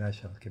the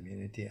international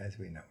community as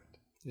we know it.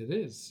 It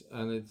is,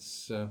 and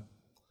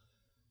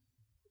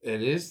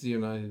it is the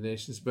United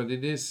Nations, but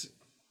it is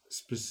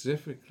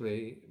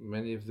specifically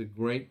many of the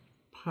great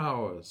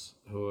powers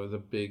who are the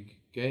big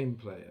game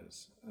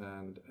players.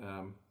 And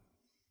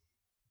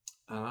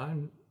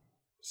I'm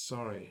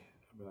sorry,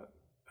 but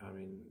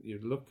you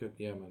look at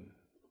Yemen,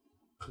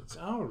 it's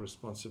our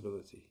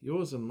responsibility,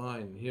 yours and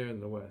mine here in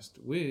the West.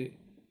 We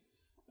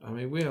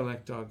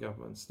elect our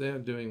governments. They're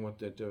doing what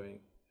they're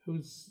doing.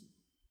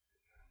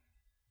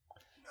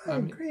 I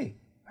agree.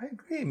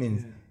 I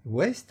mean,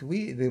 West, the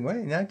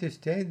United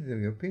States, the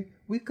European,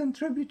 we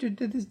contributed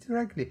to this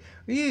directly.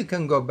 We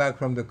can go back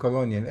from the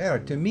colonial era.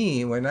 To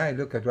me, when I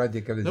look at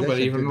radicalization, no, but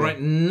even today, right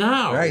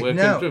now, right we're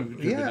now,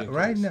 contributing. yeah,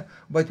 right now.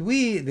 But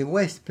the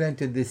West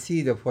planted the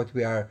seed of what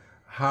we are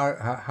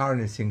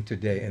harnessing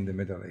today in the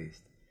Middle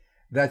East.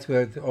 That's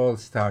where it all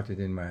started,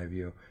 in my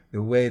view.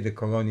 The way the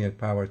colonial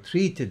power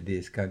treated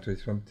these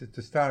countries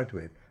to start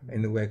with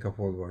in the wake of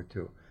World War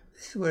II.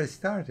 This is where it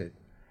started.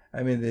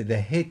 I mean,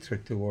 the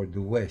hatred toward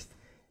the West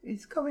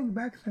is going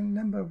back for a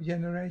number of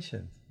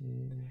generations.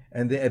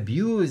 And the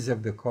abuse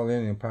of the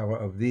colonial power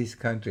of these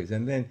countries,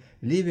 and then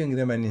leaving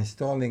them and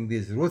installing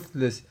these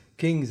ruthless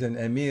kings and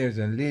emirs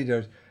and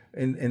leaders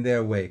in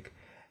their wake.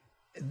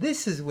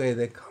 This is where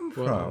they come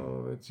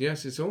from.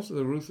 It's also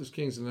the ruthless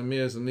kings and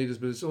emirs and leaders,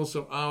 but it's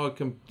also our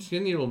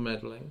continual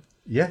meddling,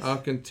 Yes. our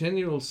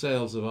continual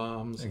sales of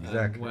arms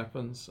Exactly. and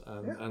weapons,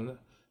 and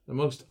the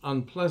most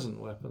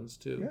unpleasant weapons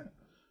too. Yeah.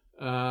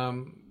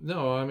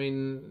 No, I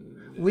mean...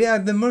 We are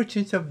the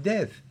merchants of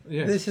death.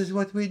 Yes. This is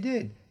what we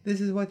did. This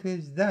is what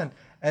we've done.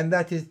 And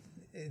that is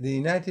the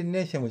United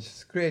Nations, which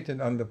was created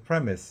on the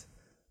premise,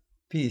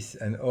 peace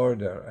and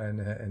order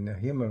and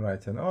human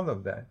rights and all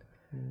of that.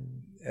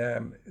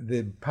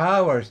 The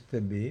powers to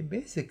be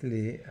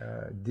basically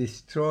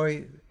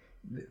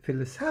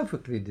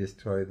philosophically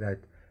destroy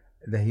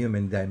the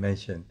human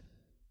dimension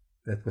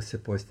that was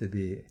supposed to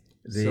be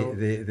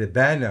the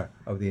banner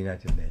of the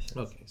United Nations.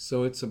 Okay,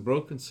 so it's a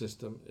broken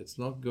system. It's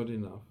not good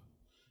enough.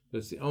 But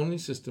it's the only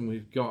system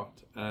we've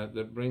got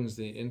that brings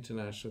the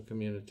international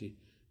community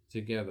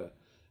together.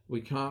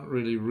 We can't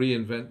really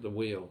reinvent the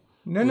wheel.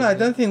 No, I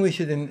don't think we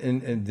should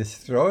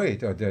destroy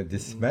it or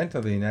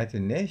dismantle the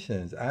United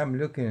Nations. I'm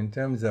looking in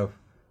terms of,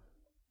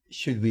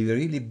 should we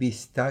really be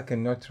stuck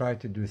and not try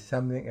to do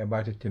something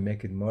about it to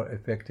make it more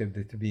effective,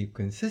 to be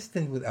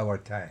consistent with our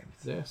times?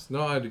 Yes,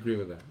 no, I'd agree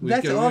with that.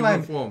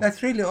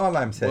 That's really all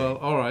I'm saying. Well,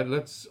 all right,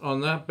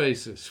 on that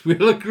basis,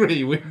 we'll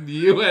agree. The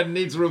UN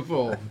needs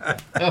reform.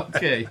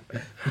 Okay.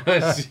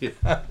 Bless you.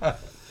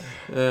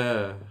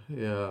 Yeah.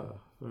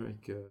 Very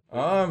good.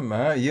 Oh,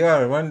 man, you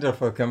are a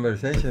wonderful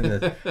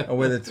conversationalist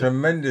with a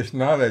tremendous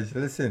knowledge.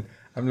 Listen,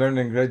 I'm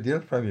learning a great deal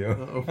from you.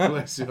 Oh,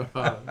 bless your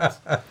heart.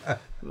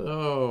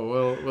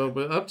 Oh, well,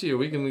 but up to you.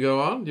 We can go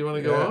on. Do you want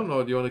to go on,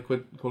 or do you want to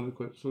call it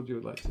quits? What do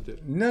you like to do?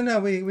 No,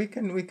 we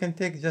can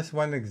take just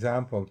one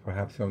example,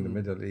 perhaps, from the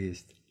Middle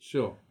East.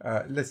 Sure.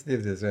 Let's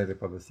leave the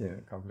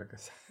Israeli-Palestinian conflict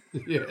aside.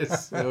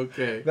 Yes,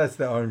 okay. That's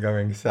the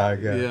ongoing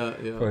saga.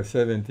 Yeah. For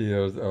 70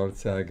 years old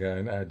saga,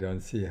 and I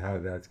don't see how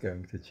that's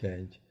going to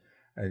change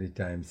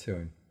anytime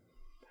soon.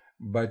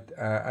 But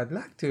I'd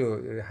like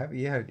to have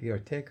your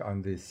take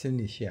on the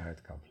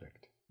Sunni-Shiite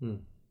conflict.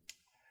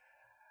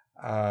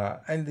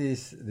 And the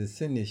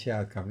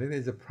Sunni-Shiite conflict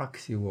is a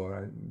proxy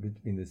war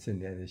between the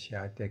Sunni and the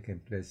Shiite taking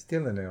place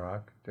still in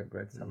Iraq to a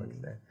great some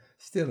extent,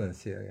 still in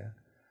Syria,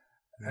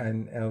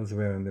 and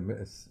elsewhere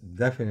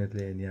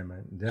definitely in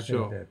Yemen,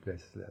 definitely at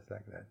places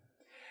like that.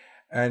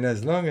 And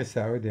as long as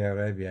Saudi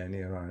Arabia and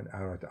Iran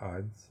are at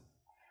odds,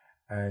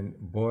 and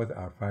both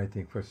are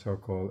fighting for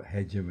so-called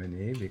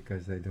hegemony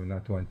because they do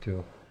not want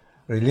to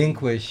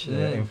relinquish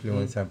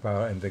influence and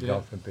power in the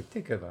Gulf in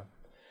particular.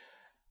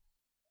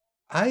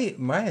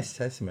 My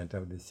assessment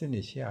of the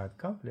Sunni-Shiite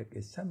conflict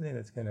is something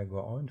that's going to go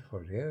on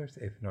for years,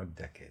 if not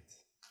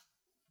decades.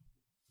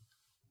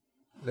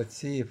 Let's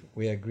see if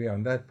we agree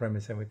on that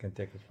premise, and we can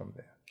take it from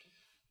there.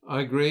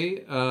 I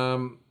agree,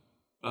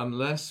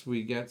 unless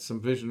we get some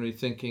visionary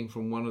thinking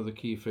from one of the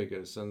key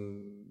figures.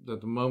 And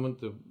at the moment,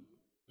 the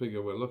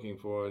figure we're looking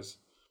for is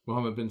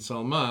Mohammed bin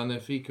Salman.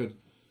 If he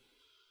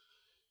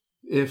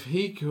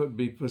could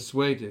be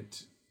persuaded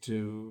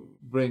to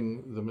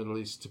bring the Middle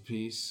East to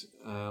peace,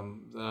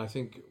 then I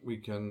think we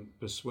can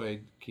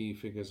persuade key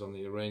figures on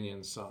the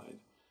Iranian side.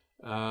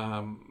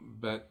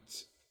 But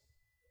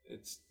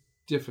it's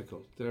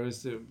difficult.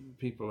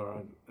 People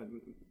are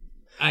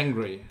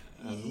angry,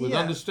 and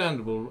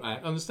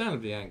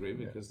understandably angry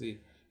because the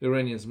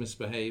Iranians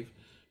misbehave.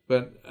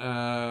 But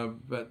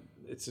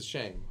it's a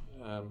shame.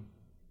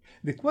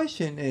 The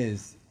question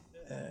is,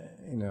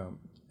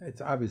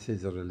 it's obviously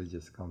a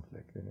religious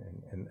conflict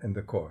in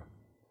the core.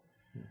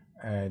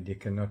 And you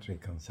cannot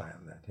reconcile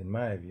that. In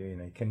my view,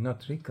 you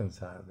cannot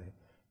reconcile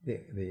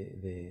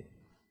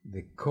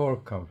the core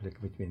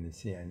conflict between the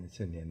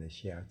Sunni and the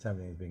Shia.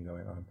 Something has been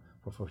going on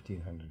for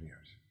 1,400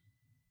 years.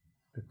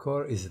 The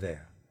core is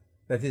there.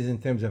 That is in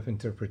terms of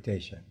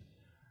interpretation,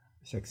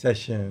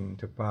 succession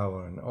to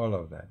power and all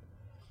of that.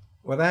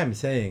 What I'm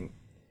saying,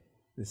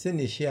 the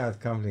Sunni-Shiite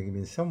conflict has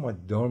been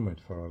somewhat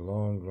dormant for a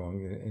long,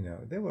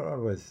 they were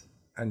always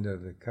under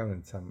the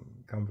current some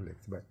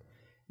conflicts, but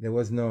there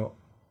was no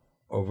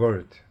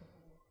overt,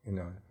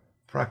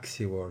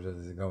 proxy wars that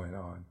is going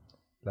on,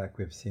 like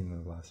we've seen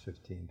in the last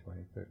 15,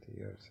 20, 30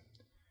 years,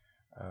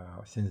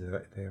 since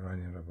the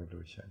Iranian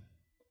Revolution.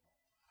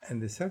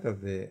 And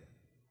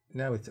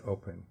now it's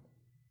open.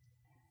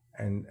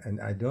 And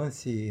I don't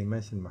see, you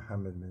mentioned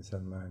Mohammed bin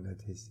Salman,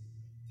 that he's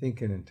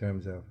thinking in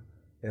terms of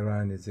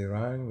Iran is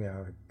Iran, we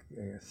are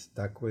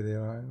stuck with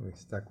Iran, we're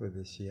stuck with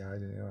the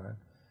Shiite in Iran,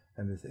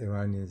 and this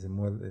Iranians,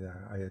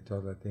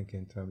 Ayatollah, think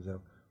in terms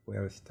of we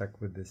are stuck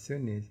with the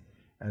Sunnis,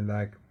 and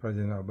like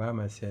President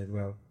Obama said,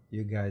 well,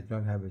 you guys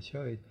don't have a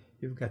choice,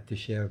 you've got to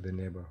share the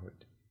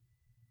neighborhood.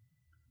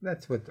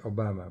 That's what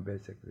Obama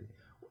basically.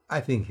 I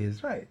think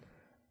he's right,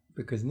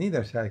 because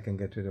neither side can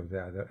get rid of the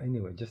other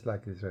anyway, just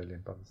like Israeli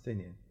and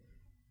Palestinian.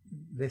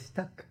 They're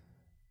stuck.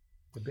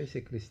 They're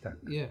basically stuck.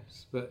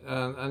 Yes, but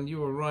and you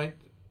were right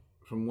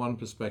from one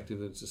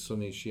perspective. It's a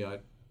Sunni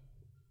Shiite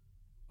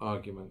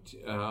argument.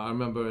 I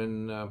remember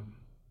in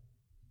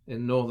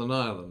Northern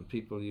Ireland,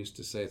 people used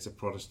to say it's a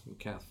Protestant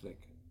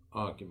Catholic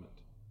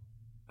argument,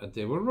 and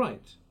they were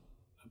right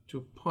up to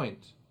a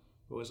point.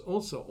 It was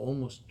also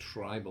almost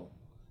tribal.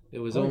 It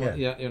was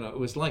it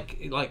was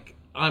like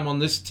I'm on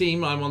this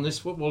team, I'm on this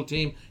football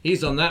team,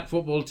 he's on that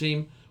football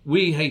team.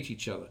 We hate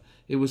each other.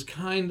 It was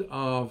kind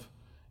of,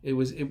 there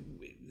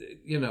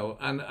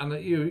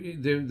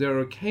are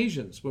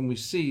occasions when we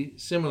see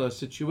similar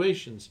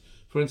situations.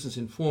 For instance,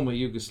 in former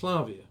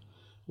Yugoslavia,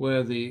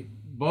 where the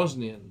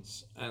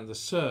Bosnians and the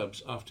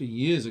Serbs, after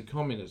years of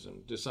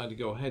communism, decide to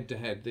go head to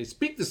head. They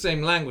speak the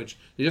same language.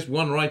 They just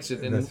one writes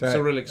it in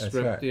Cyrillic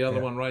script, the other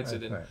one writes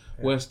it in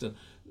Western.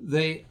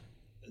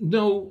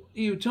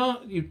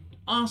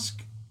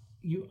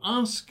 You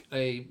ask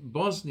a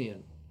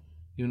Bosnian,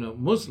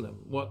 Muslim,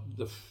 what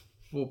the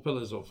 4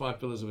 pillars or 5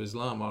 pillars of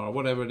Islam are, or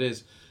whatever it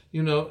is.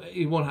 He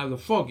won't have the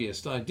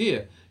foggiest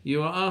idea.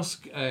 You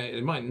ask,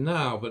 it might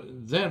now, but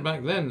then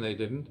back then they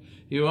didn't.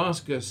 You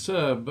ask a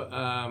Serb,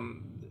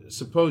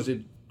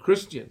 supposed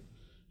Christian,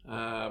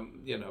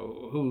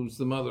 who's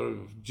the mother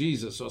of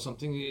Jesus or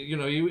something.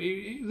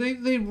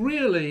 They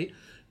really.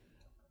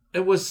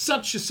 It was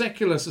such a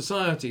secular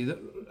society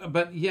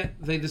but yet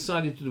they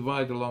decided to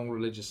divide along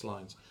religious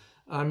lines.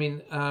 I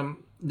mean,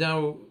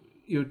 now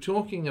you're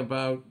talking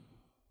about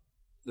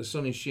the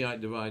Sunni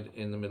Shiite divide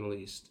in the Middle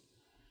East.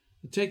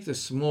 Take the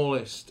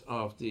smallest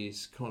of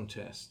these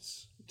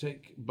contests.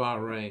 Take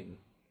Bahrain.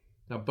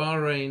 Now,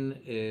 Bahrain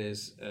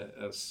is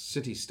a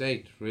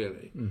city-state,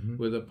 really,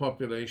 with a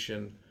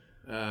population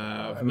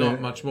of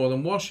not much more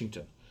than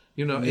Washington.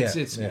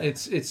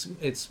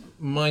 It's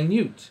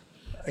minute.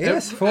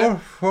 Yes,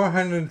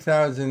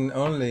 400,000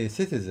 only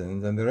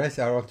citizens, and the rest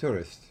are all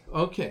tourists.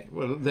 Okay,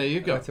 well, there you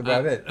go. That's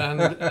about it.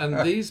 and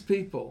these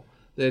people,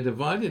 they're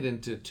divided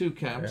into 2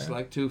 camps,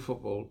 like 2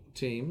 football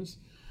teams.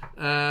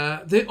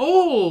 They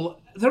all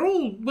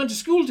went to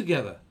school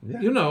together.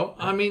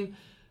 I mean,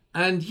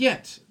 and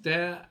yet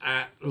they're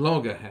at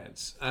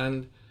loggerheads.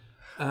 And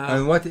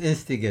what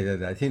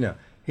instigated that?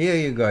 Here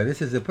you go.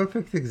 This is a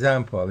perfect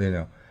example.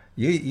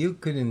 You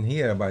couldn't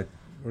hear about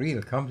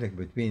real conflict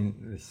between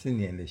the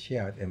Sunni and the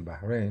Shiite in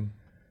Bahrain.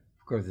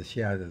 Of course, the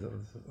Shiite is a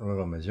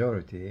little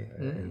majority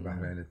in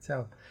Bahrain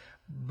itself.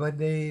 But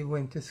they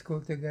went to school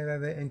together,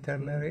 they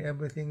intermarried,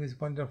 everything is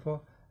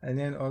wonderful. And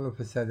then all of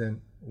a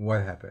sudden,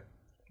 what happened?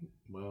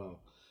 Wow.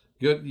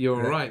 Good,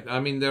 you're right. I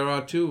mean, there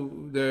are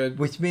 2...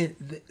 Which means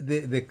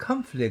the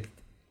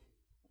conflict,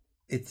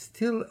 it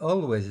still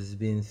always has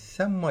been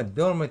somewhat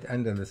dormant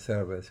under the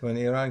surface. When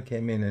Iran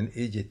came in and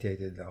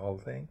agitated the whole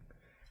thing,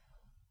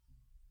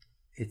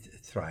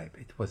 it's ripe.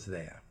 It was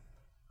there.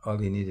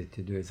 All you needed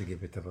to do is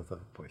give it a little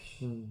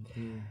push.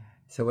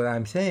 So what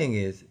I'm saying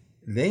is,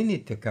 they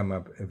need to come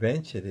up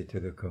eventually to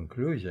the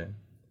conclusion,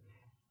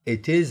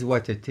 it is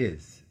what it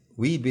is.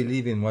 We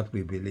believe in what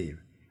we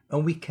believe,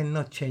 and we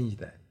cannot change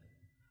that.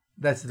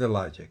 That's the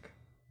logic,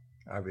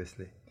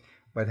 obviously.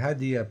 But how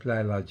do you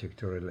apply logic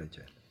to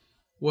religion?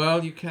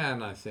 Well, you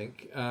can, I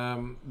think.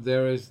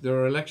 There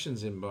are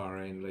elections in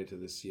Bahrain later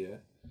this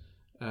year.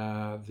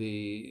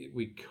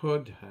 We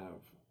could have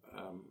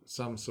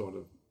some sort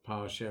of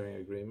power sharing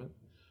agreement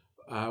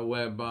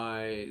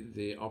whereby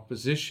the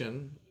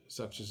opposition,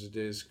 such as it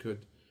is,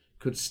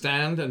 could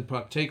stand and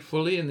partake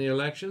fully in the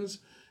elections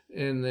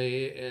in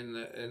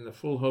the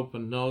full hope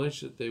and knowledge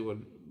that they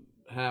would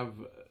have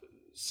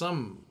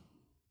some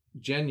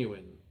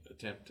genuine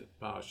attempt at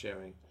power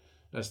sharing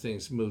as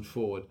things moved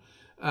forward.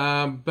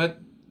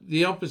 But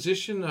the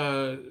opposition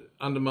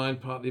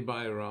undermined partly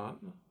by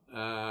Iran,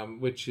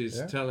 which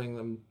is telling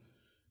them,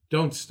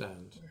 don't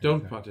stand,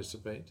 don't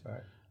participate.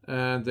 Right.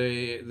 And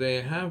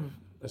they have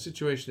a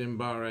situation in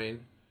Bahrain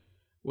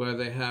where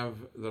they have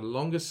the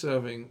longest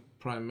serving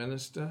prime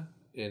minister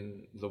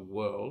in the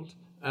world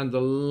and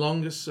the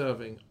longest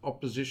serving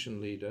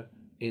opposition leader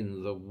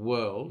in the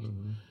world.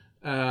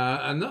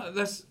 And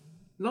that's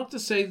not to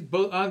say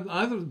both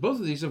of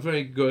these are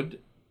very good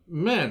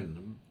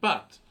men,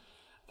 but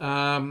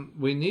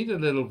we need a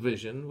little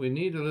vision. We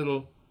need a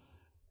little...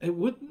 It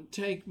wouldn't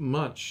take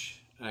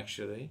much,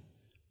 actually,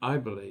 I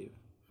believe,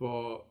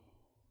 for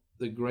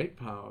the great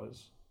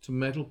powers to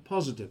meddle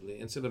positively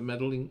instead of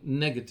meddling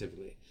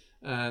negatively.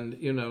 And,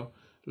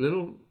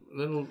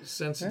 little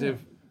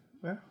sensitive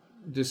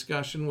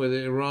discussion with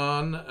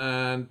Iran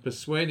and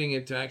persuading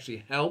it to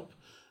actually help.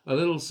 A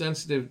little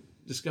sensitive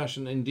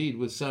discussion indeed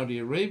with Saudi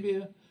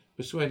Arabia,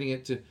 persuading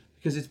it to...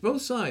 Because it's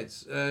both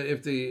sides.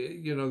 If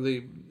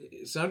the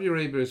Saudi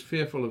Arabia is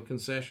fearful of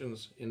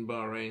concessions in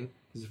Bahrain,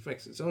 it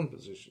affects its own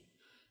position.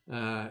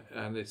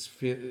 And it's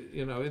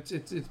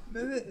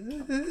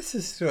This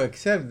is true,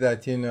 except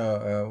that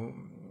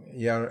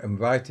you're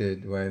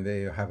invited when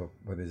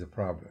there's a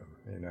problem.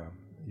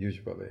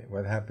 Usually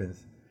what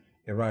happens,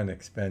 Iran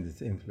expands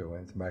its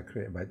influence by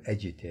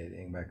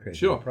agitating, by creating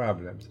Sure.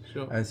 problems.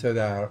 Sure. And so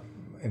they are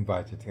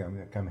invited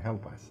to come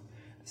help us.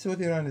 That's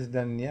what Iran has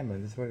done in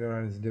Yemen. That's what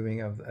Iran is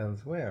doing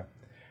elsewhere.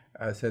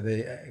 So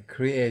they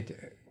create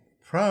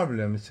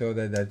problems so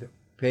that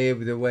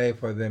pave the way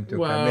for them to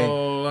come in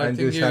and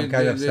do some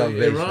kind of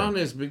salvation. Iran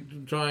is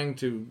trying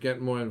to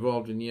get more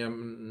involved in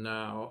Yemen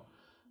now,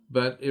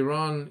 but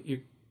Iran,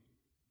 you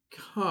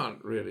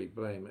can't really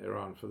blame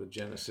Iran for the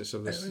genesis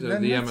of the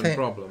Yemen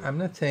problem. I'm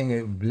not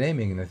saying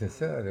blaming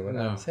necessarily. What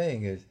No. I'm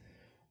saying is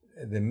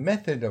the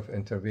method of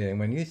intervening.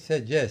 When you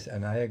suggest,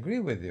 and I agree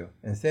with you,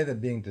 instead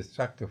of being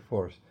destructive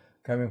force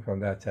coming from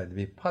that side,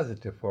 be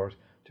positive force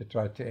to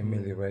try to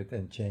ameliorate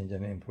and change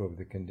and improve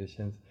the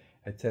conditions,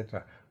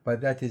 etc.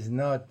 But that is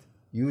not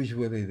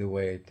usually the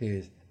way it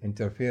is.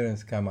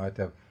 Interference come out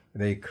of,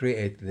 they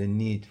create the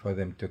need for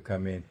them to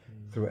come in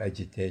through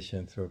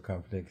agitation, through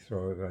conflict,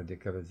 through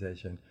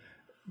radicalization,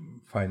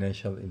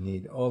 financial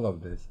need, all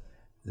of this.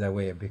 That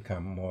way it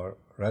become more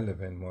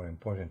relevant, more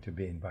important to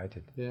be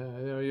invited.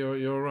 Yeah,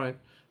 you're right.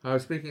 I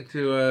was speaking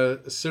to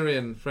a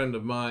Syrian friend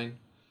of mine,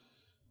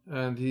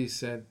 and he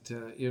said,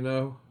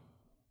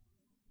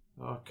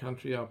 our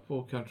country, our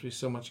poor country,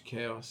 so much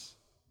chaos.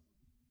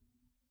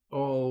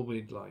 All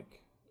we'd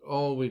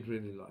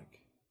really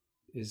like,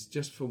 is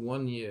just for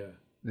 1 year.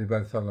 Leave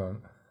us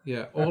alone.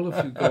 Yeah, all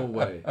of you go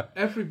away.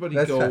 Everybody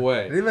That's go right.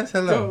 away. Leave us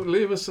alone.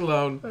 Leave us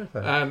alone, That's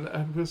right.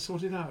 and we'll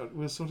sort it out.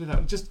 We'll sort it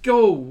out. Just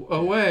go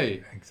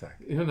away.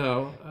 Exactly.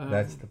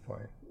 That's the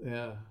point.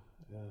 Yeah.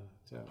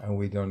 And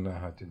we don't know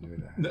how to do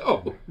that.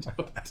 No,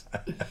 don't.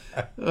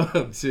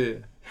 Oh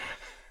dear.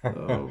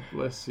 Oh,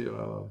 bless you,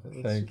 Allah.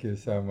 Thank you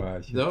so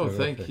much. No, It's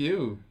thank terrific.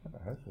 you.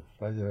 That's a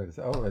pleasure. It's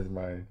always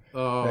mine.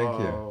 Oh, Thank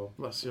you.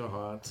 Bless your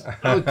heart.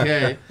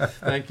 Okay,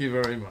 thank you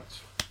very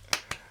much.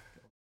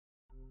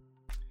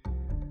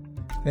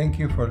 Thank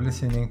you for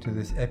listening to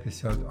this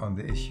episode on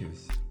the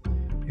issues.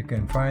 You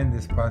can find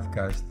this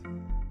podcast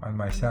on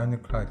my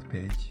SoundCloud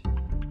page,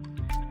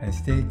 and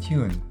stay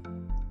tuned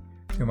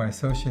to my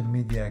social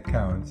media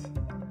accounts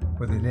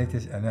for the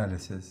latest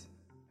analysis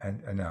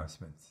and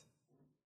announcements.